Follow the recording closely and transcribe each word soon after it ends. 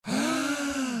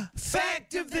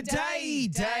Fact of the day.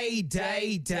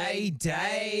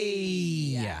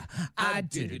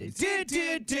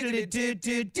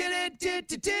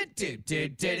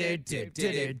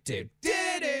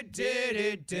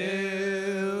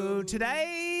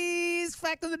 Today's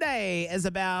fact of the day is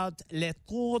about Le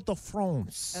Tour de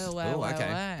France. Oh, wow, Le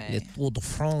wow. Tour de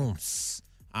France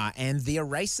and the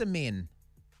eraser men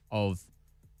of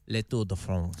Le Tour de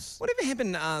France. Whatever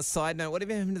happened, side note,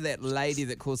 whatever happened to that lady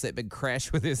that caused that big crash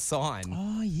with her sign?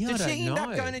 Oh, yeah, Did I she don't end up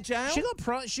know. going to jail?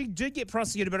 She did get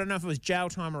prosecuted, but I don't know if it was jail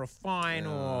time or a fine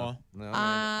or...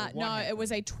 No, it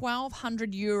was a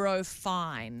 €1,200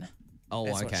 fine Oh,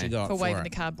 That's okay. what she got for waving it.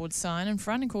 the cardboard sign in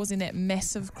front and causing that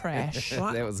massive crash.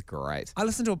 That was great. I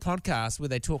listened to a podcast where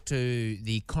they talked to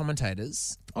the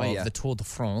commentators of the Tour de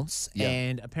France,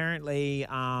 and apparently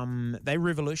they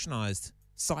revolutionised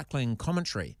cycling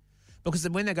commentary because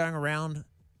when they're going around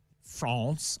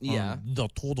France, the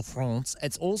Tour de France,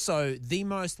 it's also the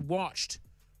most watched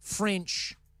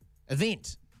French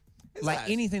event.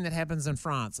 Anything that happens in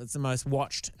France, it's the most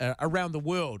watched around the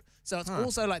world. So it's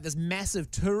also like this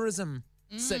massive tourism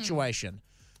situation.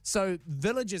 So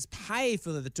villagers pay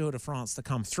for the Tour de France to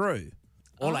come through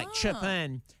or chip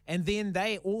in. And then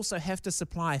they also have to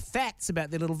supply facts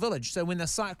about their little village. So when they're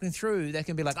cycling through, they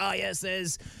can be like, oh, yes,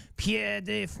 there's Pierre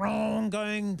de France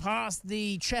going past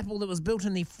the chapel that was built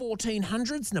in the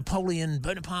 1400s. Napoleon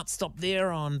Bonaparte stopped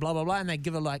there on blah, blah, blah. And they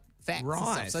give her facts and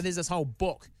stuff. So there's this whole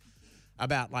book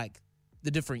about the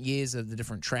different years of the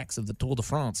different tracks of the Tour de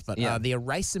France. But the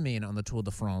eraser men on the Tour de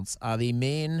France are the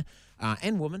men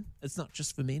and women. It's not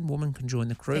just for men. Women can join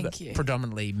the crew, but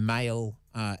predominantly male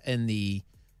in the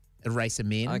eraser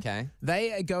men. Okay.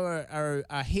 They are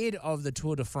ahead of the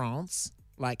Tour de France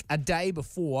like a day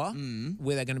before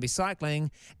where they're going to be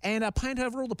cycling and paint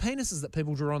over all the penises that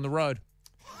people draw on the road.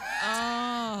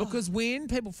 Because when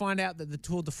people find out that the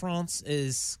Tour de France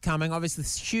is coming, obviously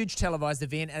this huge televised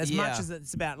event, and as much as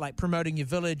it's about promoting your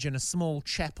village and a small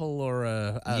chapel or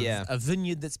a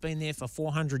vineyard that's been there for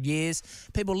 400 years,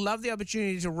 people love the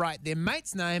opportunity to write their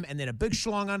mate's name and then a big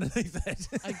schlong underneath it.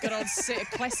 A good old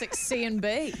classic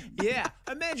C&B. Yeah.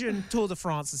 Imagine Tour de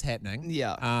France is happening.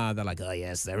 Yeah. They're like, oh,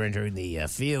 yes, they're entering the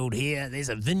field here. There's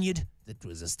a vineyard that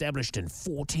was established in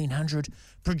 1400,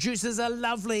 produces a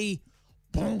lovely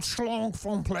Bon Schlong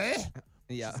Franglais.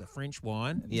 Yeah. It's a French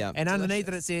wine. Yeah. And underneath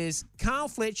it says, Carl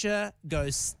Fletcher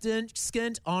goes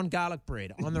skint on garlic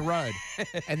bread on the road.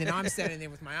 And then I'm standing there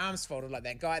with my arms folded like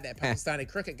that guy at that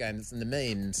Pakistani cricket game that's in the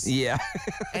memes. Yeah.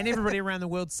 And everybody around the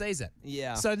world sees it.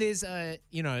 Yeah. So there's,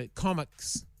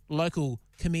 comics, local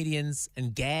comedians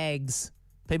and gags.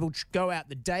 People go out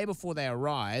the day before they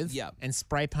arrive and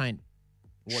spray paint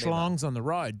schlongs on the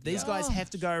road. These guys have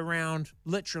to go around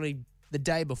literally the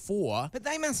day before. But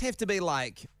they must have to be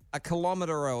like a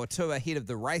kilometre or two ahead of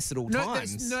the race at all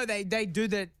times. They do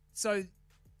that. So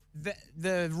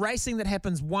the racing that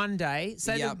happens one day,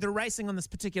 say the racing on this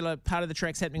particular part of the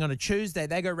track's happening on a Tuesday,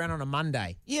 they go around on a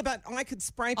Monday. Yeah, but I could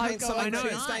spray paint something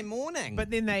Tuesday morning. But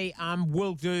then they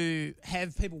will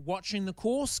have people watching the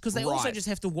course because they also just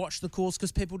have to watch the course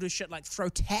because people do shit like throw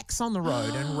tacks on the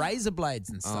road and razor blades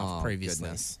and stuff previously.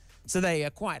 Goodness. So they are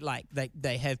quite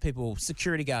they have people,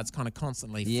 security guards kind of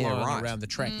constantly flying around the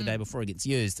track the day before it gets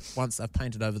used once they've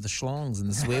painted over the schlongs and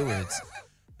the swear words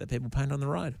that people paint on the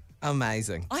road.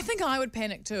 Amazing. I think I would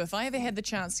panic too. If I ever had the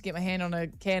chance to get my hand on a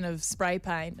can of spray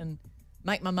paint and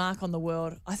make my mark on the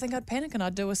world, I think I'd panic and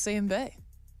I'd do a C&B. Yeah,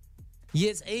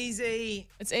 it's easy.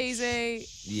 It's easy.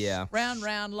 Yeah. Round,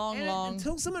 long.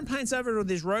 Until someone paints over it or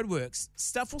there's roadworks,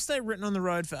 stuff will stay written on the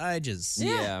road for ages.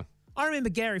 Yeah. I remember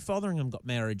Gary Fotheringham got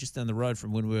married just down the road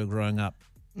from when we were growing up.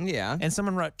 Yeah. And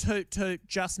someone wrote, toot, toot,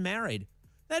 just married.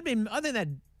 I think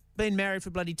they'd been married for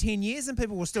bloody 10 years and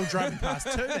people were still driving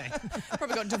past tooting.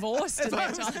 Probably got divorced in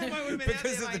that time.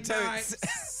 Because of the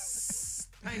toots.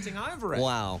 Painting over it.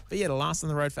 Wow. But yeah, it'll last on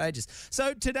the road for ages.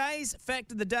 So today's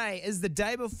fact of the day is the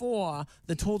day before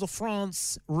the Tour de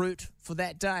France route for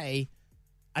that day,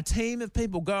 a team of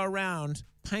people go around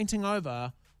painting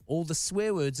over all the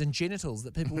swear words and genitals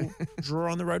that people draw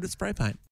on the road with spray paint.